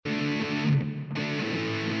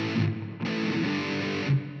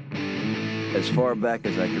As far back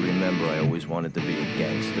as I can remember, I always wanted to be a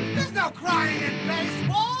gangster. There's no crying in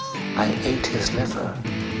baseball! I ate his liver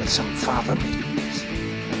with some fava beans.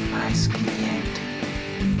 Nice Chianti.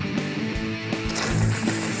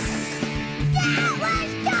 That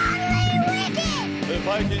was totally wicked! If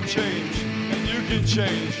I can change, and you can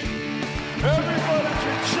change, everybody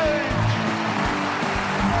can change!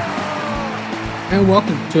 And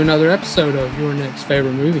welcome to another episode of Your Next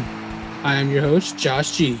Favorite Movie. I am your host,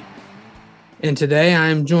 Josh G. And today I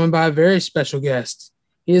am joined by a very special guest.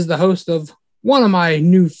 He is the host of one of my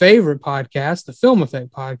new favorite podcasts, the Film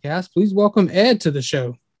Effect Podcast. Please welcome Ed to the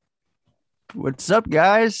show. What's up,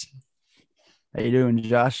 guys? How you doing,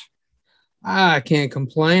 Josh? I can't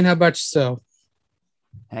complain. How about yourself?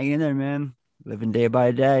 Hanging in there, man. Living day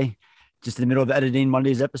by day. Just in the middle of editing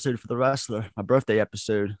Monday's episode for The Wrestler, my birthday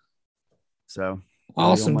episode. So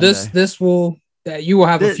awesome. You will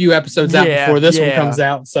have a few episodes out before this one comes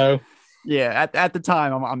out. So at the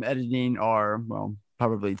time I'm editing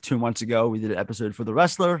probably 2 months ago, we did an episode for The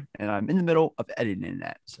Wrestler, and I'm in the middle of editing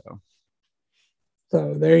that. So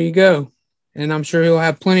there you go. And I'm sure he'll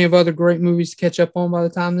have plenty of other great movies to catch up on by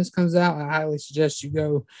the time this comes out. I highly suggest you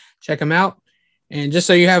go check them out. And just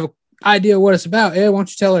so you have an idea of what it's about, Ed, why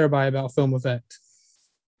don't you tell everybody about Film Effect?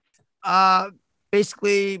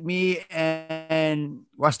 Basically,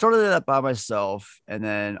 I started it up by myself, and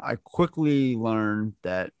then I quickly learned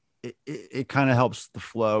that it kind of helps the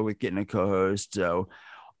flow with getting a co-host. So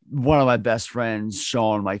one of my best friends,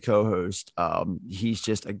 Sean, my co-host, he's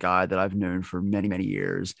just a guy that I've known for many, many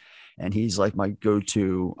years, and he's like my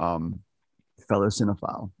go-to fellow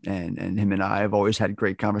cinephile. And him and I have always had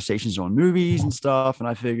great conversations on movies and stuff. And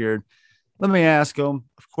I figured, let me ask him.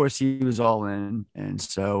 Of course, he was all in, and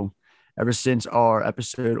so ever since our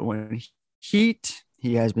episode on Heat,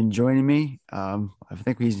 he has been joining me. I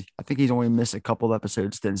think he's only missed a couple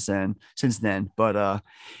episodes since then. But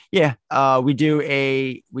we do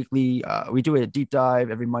a weekly, we do a deep dive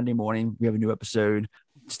every Monday morning. We have a new episode.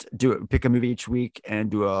 Pick a movie each week and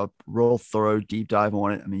do a real thorough deep dive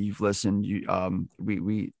on it. I mean, you've listened.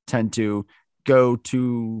 We tend to go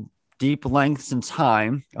to deep lengths in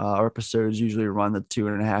time. Our episodes usually run the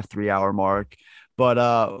 2.5, 3 hour mark, but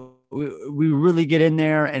we really get in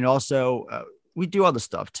there, and also we do other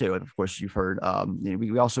stuff too. And of course, you've heard.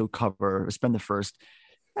 We also spend the first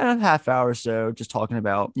half hour or so just talking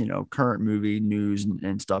about current movie news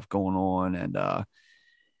and stuff going on, and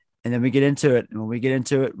then we get into it. And when we get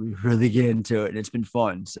into it, we really get into it, and it's been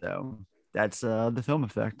fun. So that's the Film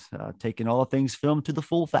Effect, taking all things film to the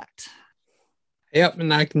full effect. Yep,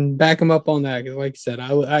 and I can back him up on that because, like you said,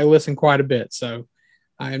 I listen quite a bit, so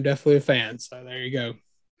I am definitely a fan. So there you go.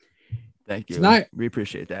 Thank you. Tonight, we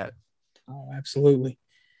appreciate that. Oh, absolutely.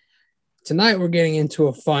 Tonight we're getting into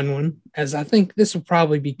a fun one, as I think this will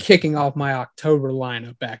probably be kicking off my October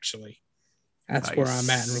lineup, actually. That's nice. Where I'm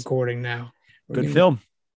at in recording now. Good film.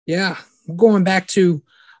 Yeah. We're going back to,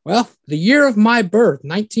 the year of my birth,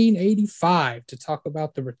 1985, to talk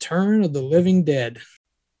about The Return of the Living Dead.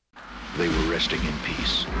 They were resting in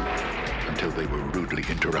peace until they were rudely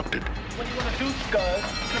interrupted. What do you want to do, Scud?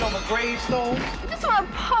 Sit on the gravestone? This is our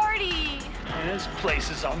party! This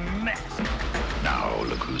place is a mess. Now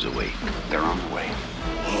look who's awake. They're on the way.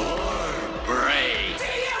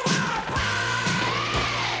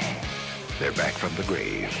 They're back from the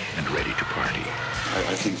grave and ready to party.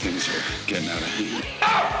 I think things are getting out of hand.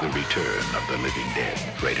 The Return of the Living Dead.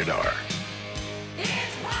 Rated R.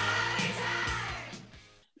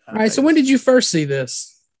 All right, so when did you first see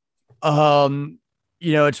this?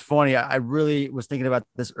 It's funny. I really was thinking about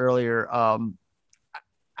this earlier.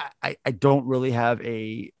 I don't really have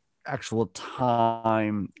a actual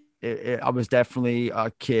time. I was definitely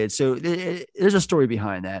a kid. So there's a story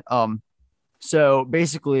behind that. So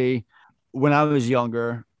basically, when I was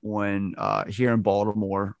younger, here in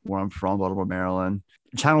Baltimore, where I'm from, Baltimore, Maryland,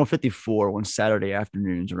 Channel 54 on Saturday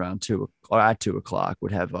afternoons around 2 o'clock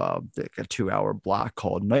would have a 2-hour block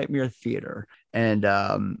called Nightmare Theater. And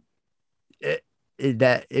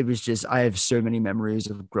it was just, I have so many memories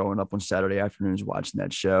of growing up on Saturday afternoons watching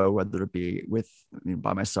that show, whether it be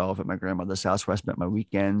by myself at my grandmother's house where I spent my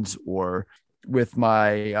weekends, or with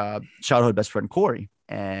my childhood best friend Corey.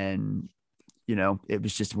 And it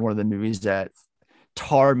was just one of the movies that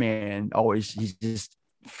Tarman he's just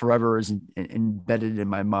forever is embedded in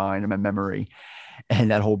my mind and my memory,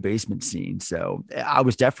 and that whole basement scene. So I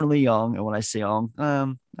was definitely young, and when I say young,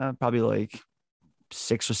 probably like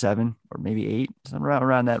 6 or 7 or maybe 8, somewhere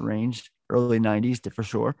around that range, early 90s for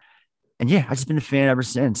sure. And yeah, I've just been a fan ever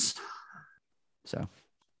since. So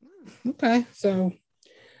okay, so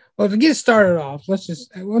to get started off, why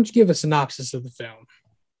don't you give a synopsis of the film?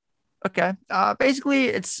 Okay. Basically,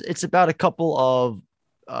 it's about a couple of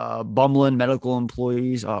bumbling medical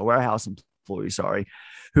employees, warehouse employees, sorry,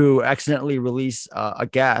 who accidentally release a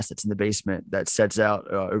gas that's in the basement that sets out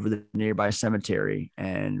over the nearby cemetery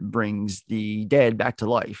and brings the dead back to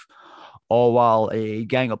life. All while a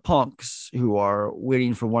gang of punks who are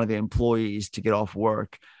waiting for one of the employees to get off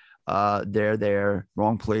work. They're there,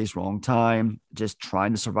 wrong place, wrong time, just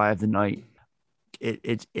trying to survive the night.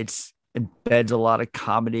 It's embeds a lot of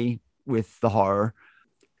comedy with the horror.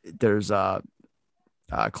 There's Clu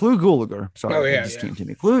Gulager. Sorry, Oh, yeah, it just yeah. came to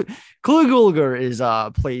me. Clu Gulager is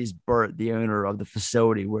plays Bert, the owner of the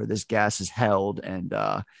facility where this gas is held, and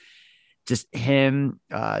just him,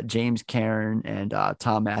 James Cairn, and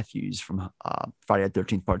Tom Matthews from Friday the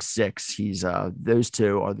 13th Part 6. He's those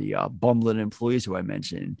two are the bumbling employees who I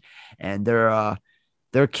mentioned, and their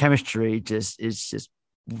chemistry is just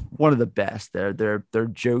one of the best. Their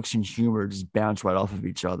jokes and humor just bounce right off of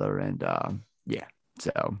each other, and yeah,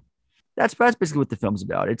 so that's basically what the film's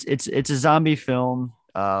about. It's a zombie film,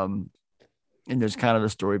 and there's kind of a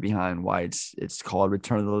story behind why it's called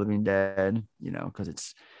Return of the Living Dead. Because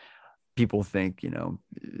it's people think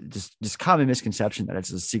just common misconception that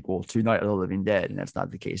it's a sequel to Night of the Living Dead, and that's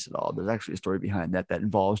not the case at all. There's actually a story behind that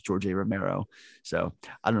involves George A. Romero. So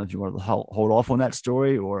I don't know if you want to hold off on that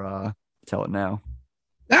story or tell it now.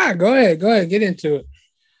 Go ahead, get into it.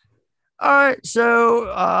 All right,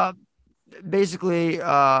 so basically,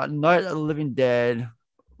 Night of the Living Dead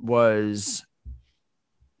was.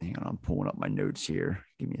 Hang on, I'm pulling up my notes here.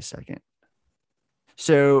 Give me a second.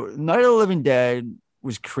 So, Night of the Living Dead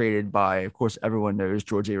was created by, of course, everyone knows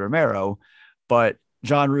George A. Romero, but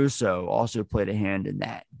John Russo also played a hand in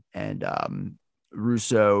that. And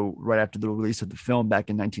Russo, right after the release of the film back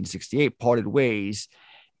in 1968, parted ways.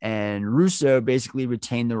 And Russo basically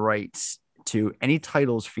retained the rights to any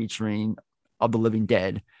titles featuring of the Living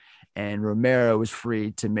Dead, and Romero was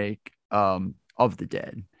free to make of the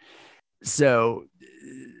Dead. So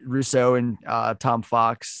Russo and Tom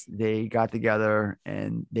Fox, they got together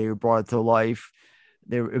and they brought it to life.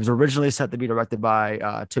 It was originally set to be directed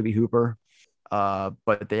by Tobe Hooper,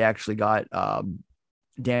 but they actually got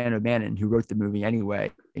Dan O'Bannon, who wrote the movie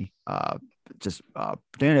anyway.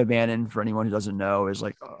 Dan O'Bannon, for anyone who doesn't know, is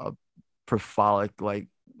like a prolific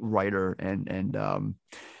writer, and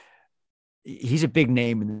he's a big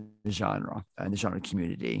name in the genre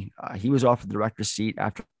community. He was offered the director's seat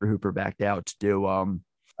after Hooper backed out to do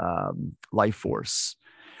Life Force,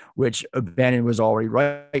 which O'Bannon was already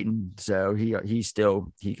writing. So he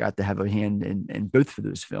got to have a hand in both of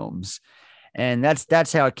those films. And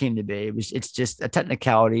that's how it came to be. It's just a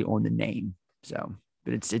technicality on the name. So,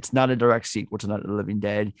 but it's not a direct sequel to Night of the Living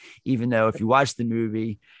Dead, even though if you watch the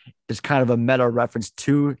movie, there's kind of a meta reference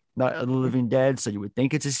to Night of the Living Dead. So you would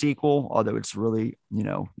think it's a sequel, although it's really,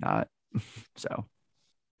 not. So.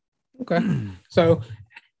 Okay. So,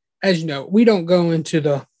 as you know, we don't go into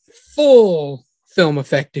the full film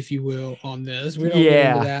effect, if you will, on this. We don't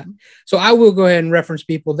get into that. So I will go ahead and reference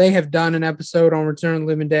people. They have done an episode on Return of the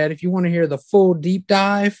Living Dead. If you want to hear the full deep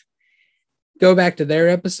dive, go back to their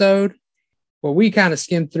episode. Well, we kind of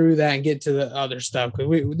skim through that and get to the other stuff,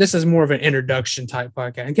 because this is more of an introduction type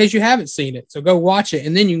podcast in case you haven't seen it. So go watch it,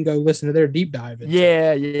 and then you can go listen to their deep dive.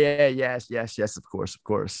 Yes, of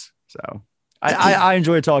course. So I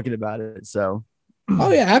enjoy talking about it. So.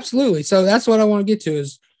 Oh yeah, absolutely. So that's what I want to get to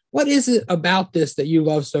is, what is it about this that you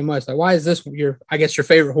love so much? Like, why is this your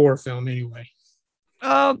favorite horror film anyway?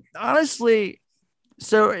 Honestly,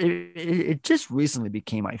 so it just recently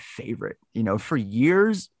became my favorite. For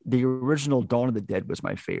years, the original Dawn of the Dead was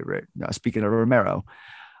my favorite. Speaking of Romero,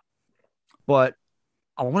 but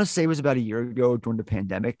I want to say it was about a year ago during the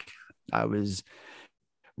pandemic.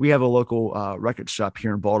 We have a local record shop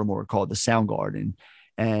here in Baltimore called the Sound Garden,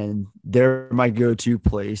 and they're my go-to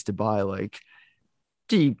place to buy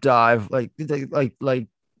deep dive, like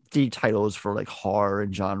deep titles for horror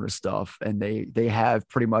and genre stuff. And they have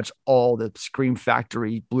pretty much all the Scream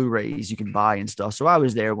Factory Blu-rays you can buy and stuff. So I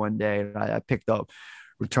was there one day and I picked up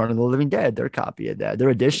Return of the Living Dead, their copy of that, their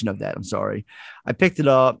edition of that. I'm sorry. I picked it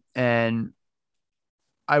up and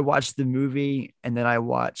I watched the movie, and then I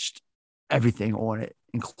watched everything on it,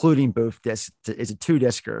 including both discs. It's a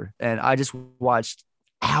 2-discer, and I just watched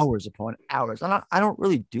hours upon hours. And I don't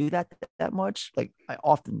really do that much. I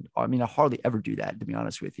hardly ever do that, to be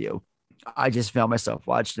honest with you. I just found myself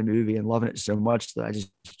watching the movie and loving it so much that I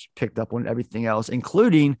just picked up on everything else,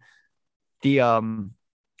 including the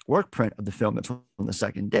work print of the film that's on the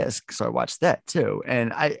second disc. So I watched that too.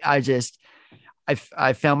 And I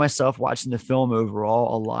found myself watching the film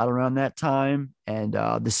overall a lot around that time. And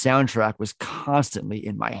the soundtrack was constantly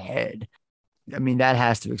in my head. I mean, that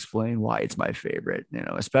has to explain why it's my favorite,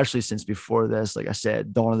 especially since before this, like I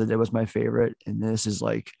said, Dawn of the Dead was my favorite. And this is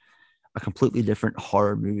like a completely different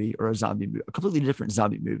horror movie or a completely different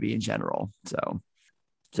zombie movie in general. So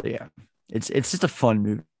yeah, it's just a fun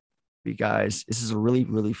movie, guys. This is a really,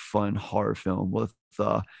 really fun horror film with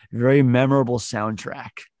a very memorable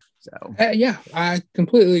soundtrack. So yeah, I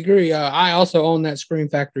completely agree. I also own that Scream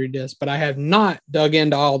Factory disc, but I have not dug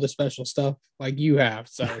into all the special stuff like you have.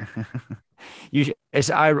 So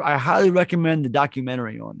I highly recommend the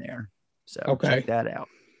documentary on there. So check that out.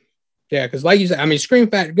 Yeah, because like you said, I mean, Scream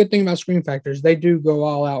Factory. Good thing about Scream Factors, they do go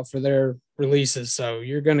all out for their releases, so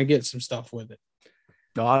you're gonna get some stuff with it.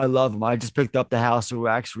 Oh, I love them. I just picked up the House of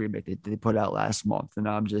Wax remake they put out last month, and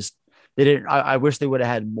they didn't. I wish they would have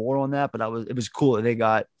had more on that, but it was cool that they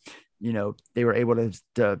got, they were able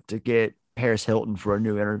to get Paris Hilton for a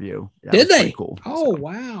new interview. Did they? Cool. Oh,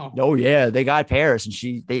 wow. Oh yeah, they got Paris,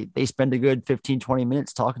 and they spent a good 15-20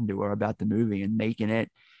 minutes talking to her about the movie and making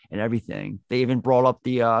it and everything. They even brought up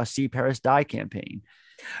the See Paris Die campaign.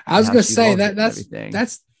 I was gonna say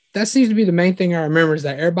that seems to be the main thing I remember, is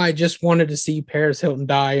that everybody just wanted to see Paris Hilton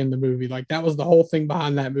die in the movie. Like that was the whole thing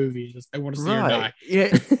behind that movie. Just they want to see her die.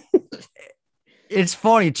 Yeah. It's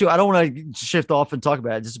funny too. I don't want to shift off and talk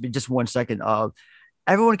about it. Just 1 second.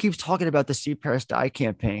 Everyone keeps talking about the See Paris Die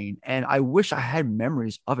campaign, and I wish I had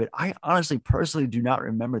memories of it. I honestly, personally do not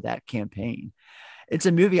remember that campaign. It's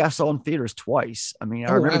a movie I saw in theaters twice. I mean,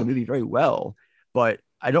 I remember the movie very well, but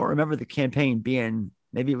I don't remember the campaign being.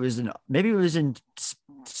 Maybe it was in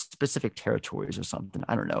specific territories or something.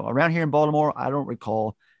 I don't know. Around here in Baltimore, I don't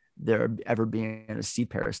recall there ever being a See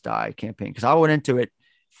Paris Die campaign, because I went into it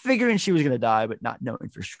figuring she was going to die, but not knowing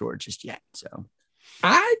for sure just yet. So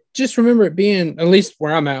I just remember it being, at least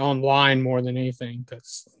where I'm at, online more than anything,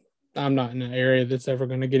 because I'm not in an area that's ever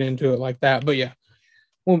going to get into it like that. But yeah,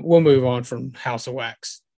 we'll move on from House of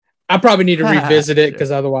Wax. I probably need to revisit it,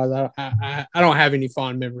 because otherwise I don't have any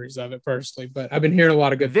fond memories of it personally, but I've been hearing a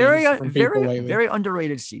lot of good things from people lately. Very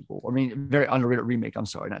underrated sequel. I mean, very underrated remake. I'm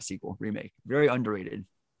sorry, not sequel, remake. Very underrated.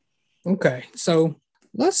 Okay, so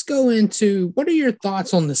let's go into, what are your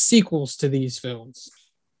thoughts on the sequels to these films?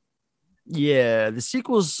 Yeah, the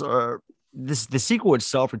sequels are the sequel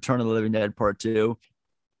itself, Return of the Living Dead Part 2.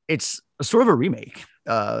 It's a sort of a remake.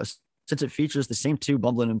 Since it features the same two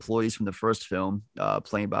bumbling employees from the first film,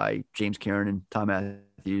 played by James Karen and Tom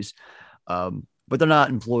Matthews. But they're not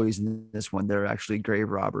employees in this one. They're actually grave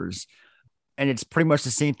robbers. And it's pretty much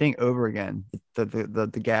the same thing over again.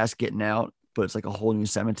 The gas getting out, but it's like a whole new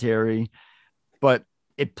cemetery. But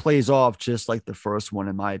it plays off just like the first one,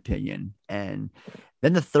 in my opinion. And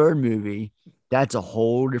then the third movie, that's a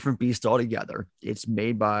whole different beast altogether. It's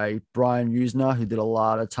made by Brian Usna, who did a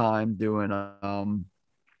lot of time doing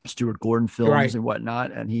Stuart Gordon films and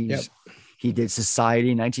whatnot, and he did Society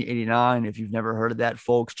in 1989. If you've never heard of that,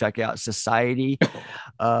 folks, check out Society.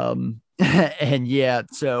 And yeah,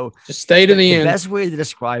 so just stay to the end. Best way to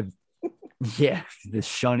describe, the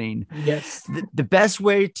shunning. Yes, the best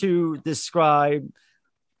way to describe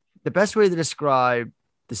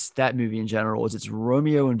that movie in general is it's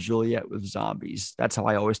Romeo and Juliet with zombies. That's how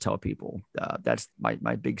I always tell people. That's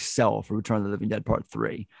my big sell for Return of the Living Dead Part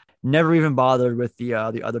 3. Never even bothered with the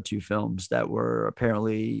other two films that were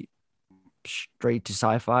apparently straight to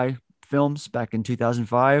sci-fi films back in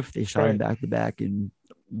 2005. They shot them back to back in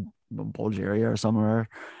Bulgaria or somewhere.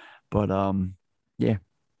 But yeah.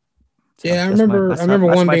 So I remember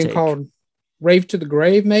one being called Rave to the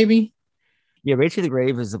Grave, maybe. Yeah, Rave to the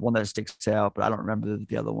Grave is the one that sticks out, but I don't remember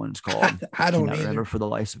the other one's called. I don't remember for the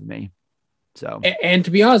life of me. So, and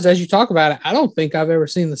to be honest, as you talk about it, I don't think I've ever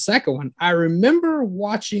seen the second one. I remember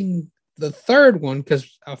watching the third one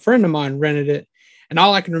because a friend of mine rented it, and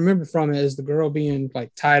all I can remember from it is the girl being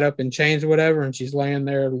like tied up in chains or whatever, and she's laying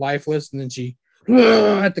there lifeless, and then she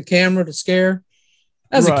at the camera to scare.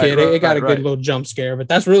 As a kid, it got a good little jump scare, but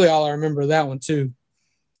that's really all I remember of that one too.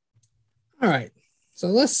 All right, so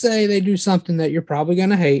let's say they do something that you're probably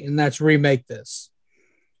gonna hate, and that's remake this.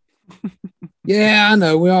 Yeah, I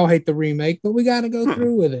know we all hate the remake, but we got to go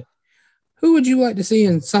through with it. Who would you like to see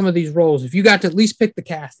in some of these roles? If you got to at least pick the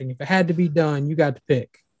casting, if it had to be done, you got to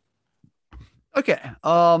pick. Okay.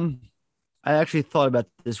 I actually thought about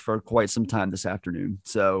this for quite some time this afternoon.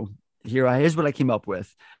 So here's what I came up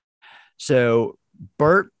with. So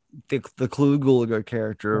Bert, the Clu Gulager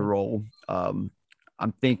character role, I'm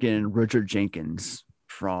thinking Richard Jenkins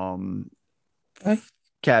from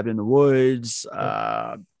Cabin in the Woods.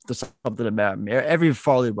 There's something about me. Every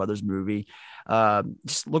Farley Brothers movie.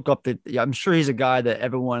 Just look up I'm sure he's a guy that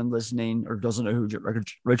everyone listening or doesn't know who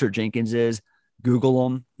Richard Jenkins is. Google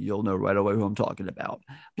him, you'll know right away who I'm talking about.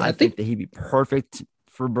 Yeah, I think that he'd be perfect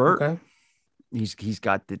for Bert. Okay. He's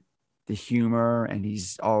got the humor, and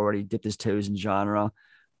he's already dipped his toes in genre.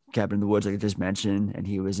 Cabin in the Woods, like I just mentioned, and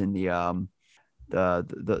he was in the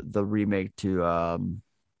remake to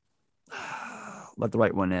Let the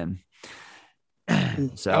Right One In.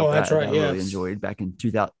 So that's right. I really Yes. enjoyed back in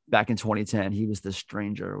 2010. He was the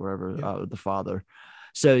stranger, or whatever, the father.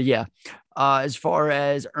 So yeah, as far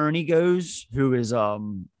as Ernie goes, who is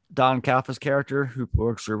Don Calfa's character, who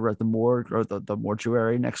works over at the morgue or the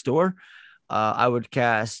mortuary next door, I would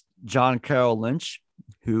cast John Carroll Lynch,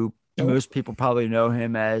 who most people probably know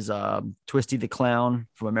him as Twisty the Clown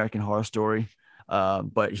from American Horror Story.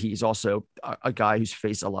 But he's also a guy whose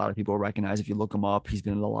face a lot of people recognize if you look him up. He's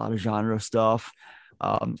been in a lot of genre stuff.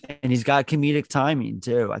 And he's got comedic timing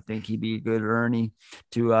too. I think he'd be a good Ernie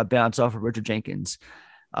to bounce off of Richard Jenkins.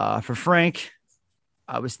 For Frank,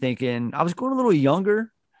 I was thinking I was going a little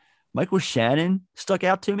younger. Michael Shannon stuck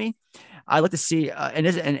out to me. I'd like to see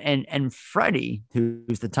and Freddie,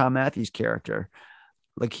 who's the Tom Matthews character,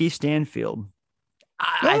 like Keith Stanfield.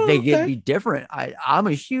 I think it'd be different. I'm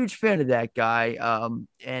a huge fan of that guy,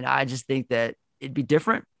 and I just think that it'd be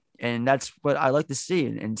different. And that's what I like to see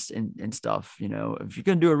and stuff. You know, if you're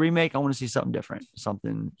gonna do a remake, I want to see something different,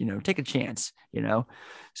 something, take a chance.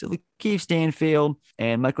 So Keith Stanfield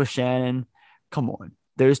and Michael Shannon, come on,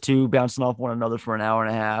 those two bouncing off one another for an hour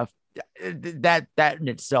and a half. That in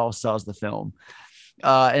itself sells the film.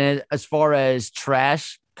 And as far as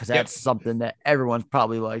trash, because that's something that everyone's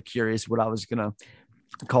probably like curious what I was gonna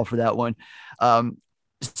call for that one.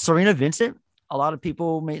 Serena Vincent. A lot of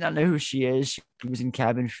people may not know who she is. She was in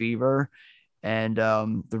Cabin Fever. And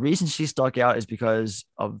the reason she stuck out is because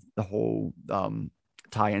of the whole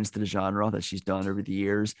tie-ins to the genre that she's done over the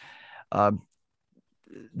years.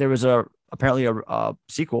 There was apparently a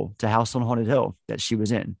sequel to House on Haunted Hill that she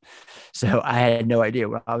was in. So I had no idea.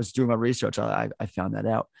 When I was doing my research, I found that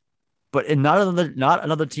out. But in not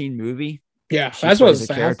another teen movie. Yeah, she that's what plays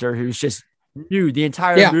a character who's just new the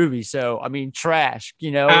entire movie. So I mean, trash.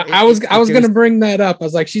 I was going to bring that up. I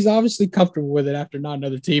was like, she's obviously comfortable with it after not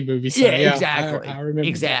another teen movie. So, exactly. I remember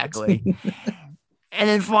exactly. And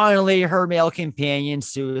then finally, her male companion,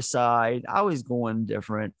 Suicide. I was going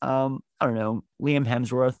different. I don't know, Liam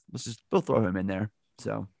Hemsworth. We'll throw him in there.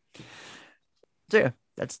 So yeah,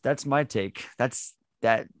 that's my take. That's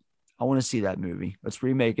that. I want to see that movie. Let's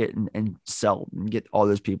remake it and sell and get all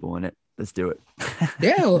those people in it. Let's do it.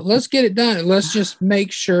 Yeah, let's get it done. Let's just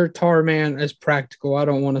make sure Tarman is practical. I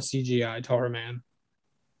don't want a CGI Tarman.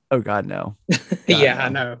 Oh God, no. Yeah,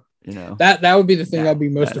 no. I know. That would be the thing I'd be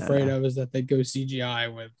most afraid of, is that they go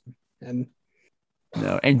CGI with. And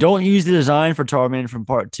don't use the design for Tarman from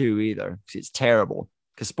Part 2 either. It's terrible.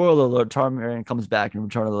 Because spoiler alert, Tarman comes back in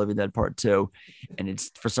Return of the Living Dead Part 2, and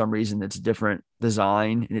it's for some reason it's a different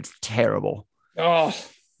design and it's terrible. Oh,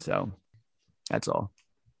 so that's all.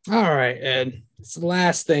 All right, Ed. It's the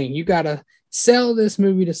last thing. You got to sell this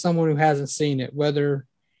movie to someone who hasn't seen it, whether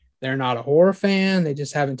they're not a horror fan, they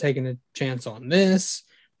just haven't taken a chance on this.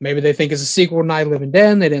 Maybe they think it's a sequel to Night of the Living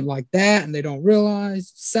Dead, and they didn't like that, and they don't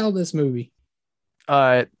realize. Sell this movie.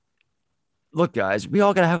 Look, guys, we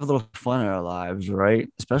all got to have a little fun in our lives,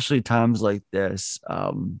 right? Especially times like this.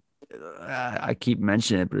 I keep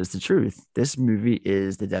mentioning it, but it's the truth. This movie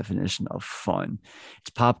is the definition of fun. It's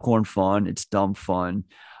popcorn fun. It's dumb fun.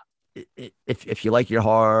 If you like your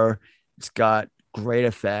horror, it's got great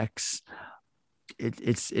effects.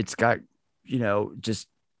 It's got, just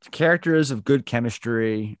characters of good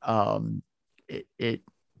chemistry. It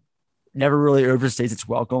never really overstays its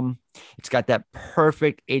welcome. It's got that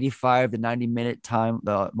perfect 85 to 90 minute time,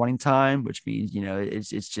 running time, which means,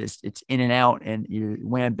 it's in and out, and you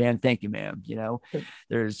wham, bam, thank you, ma'am.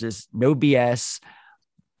 There's just no BS.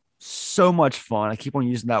 So much fun. I keep on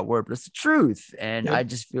using that word, but it's the truth. And I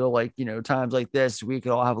just feel like, times like this, we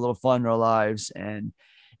could all have a little fun in our lives. And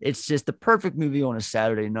it's just the perfect movie on a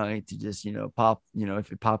Saturday night to just, pop,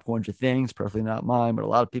 if popcorn's your thing, it's perfectly not mine, but a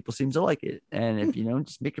lot of people seem to like it. And if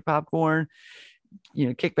just make your popcorn,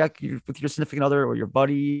 kick back with your significant other or your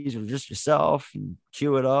buddies or just yourself and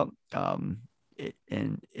chew it up.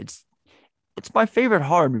 It's my favorite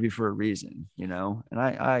horror movie for a reason, and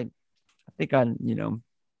I think I,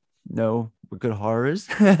 know what good horror is.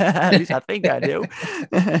 At least I think I do.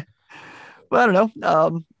 But I don't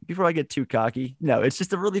know. Before I get too cocky, no, it's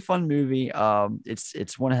just a really fun movie.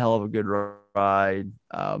 It's one hell of a good ride.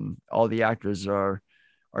 All the actors are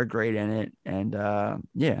great in it, and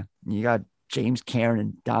you got James Cairn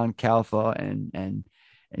and Don Calfa and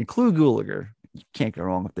Clu Gulager. You can't go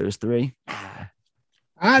wrong with those three.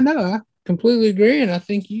 I know. completely agree, and I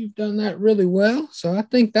think you've done that really well. So I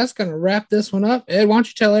think that's going to wrap this one up. Ed, why don't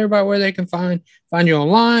you tell everybody where they can find you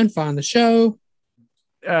online, find the show?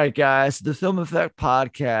 All right, guys. The Film Effect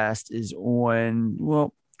Podcast is on,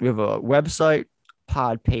 well, we have a website,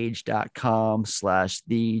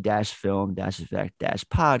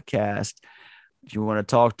 podpage.com/the-film-effect-podcast. If you want to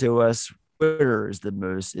talk to us, Twitter is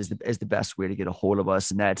the best way to get a hold of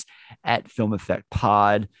us, and that's at Film Effect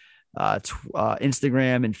Pod.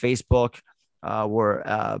 Instagram and Facebook,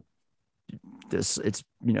 it's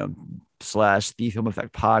 / the Film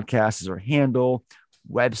Effect Podcast is our handle.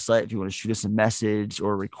 Website, if you want to shoot us a message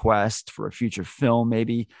or a request for a future film,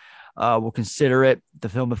 maybe we'll consider it. The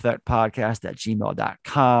Film Effect Podcast at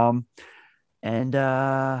gmail.com. And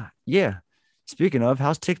yeah, speaking of,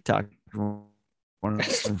 how's TikTok for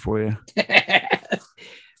you?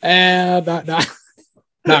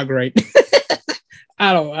 Not great.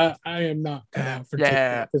 I am not cut out for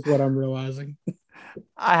TikTok, is what I'm realizing.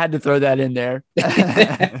 I had to throw that in there.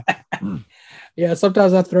 Yeah,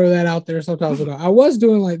 sometimes I throw that out there. Sometimes I don't. I was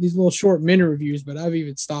doing like these little short mini reviews, but I've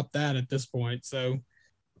even stopped that at this point. So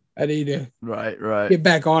I need to get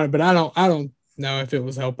back on it. But I don't know if it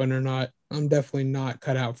was helping or not. I'm definitely not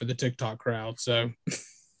cut out for the TikTok crowd. So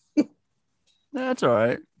that's all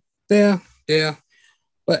right. Yeah.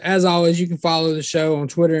 But as always, you can follow the show on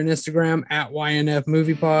Twitter and Instagram at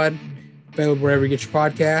ynfmoviepod. Available wherever you get your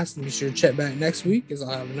podcast. And be sure to check back next week as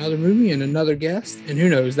I'll have another movie and another guest. And who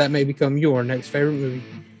knows, that may become your next favorite movie.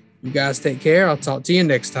 You guys take care. I'll talk to you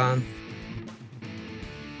next time.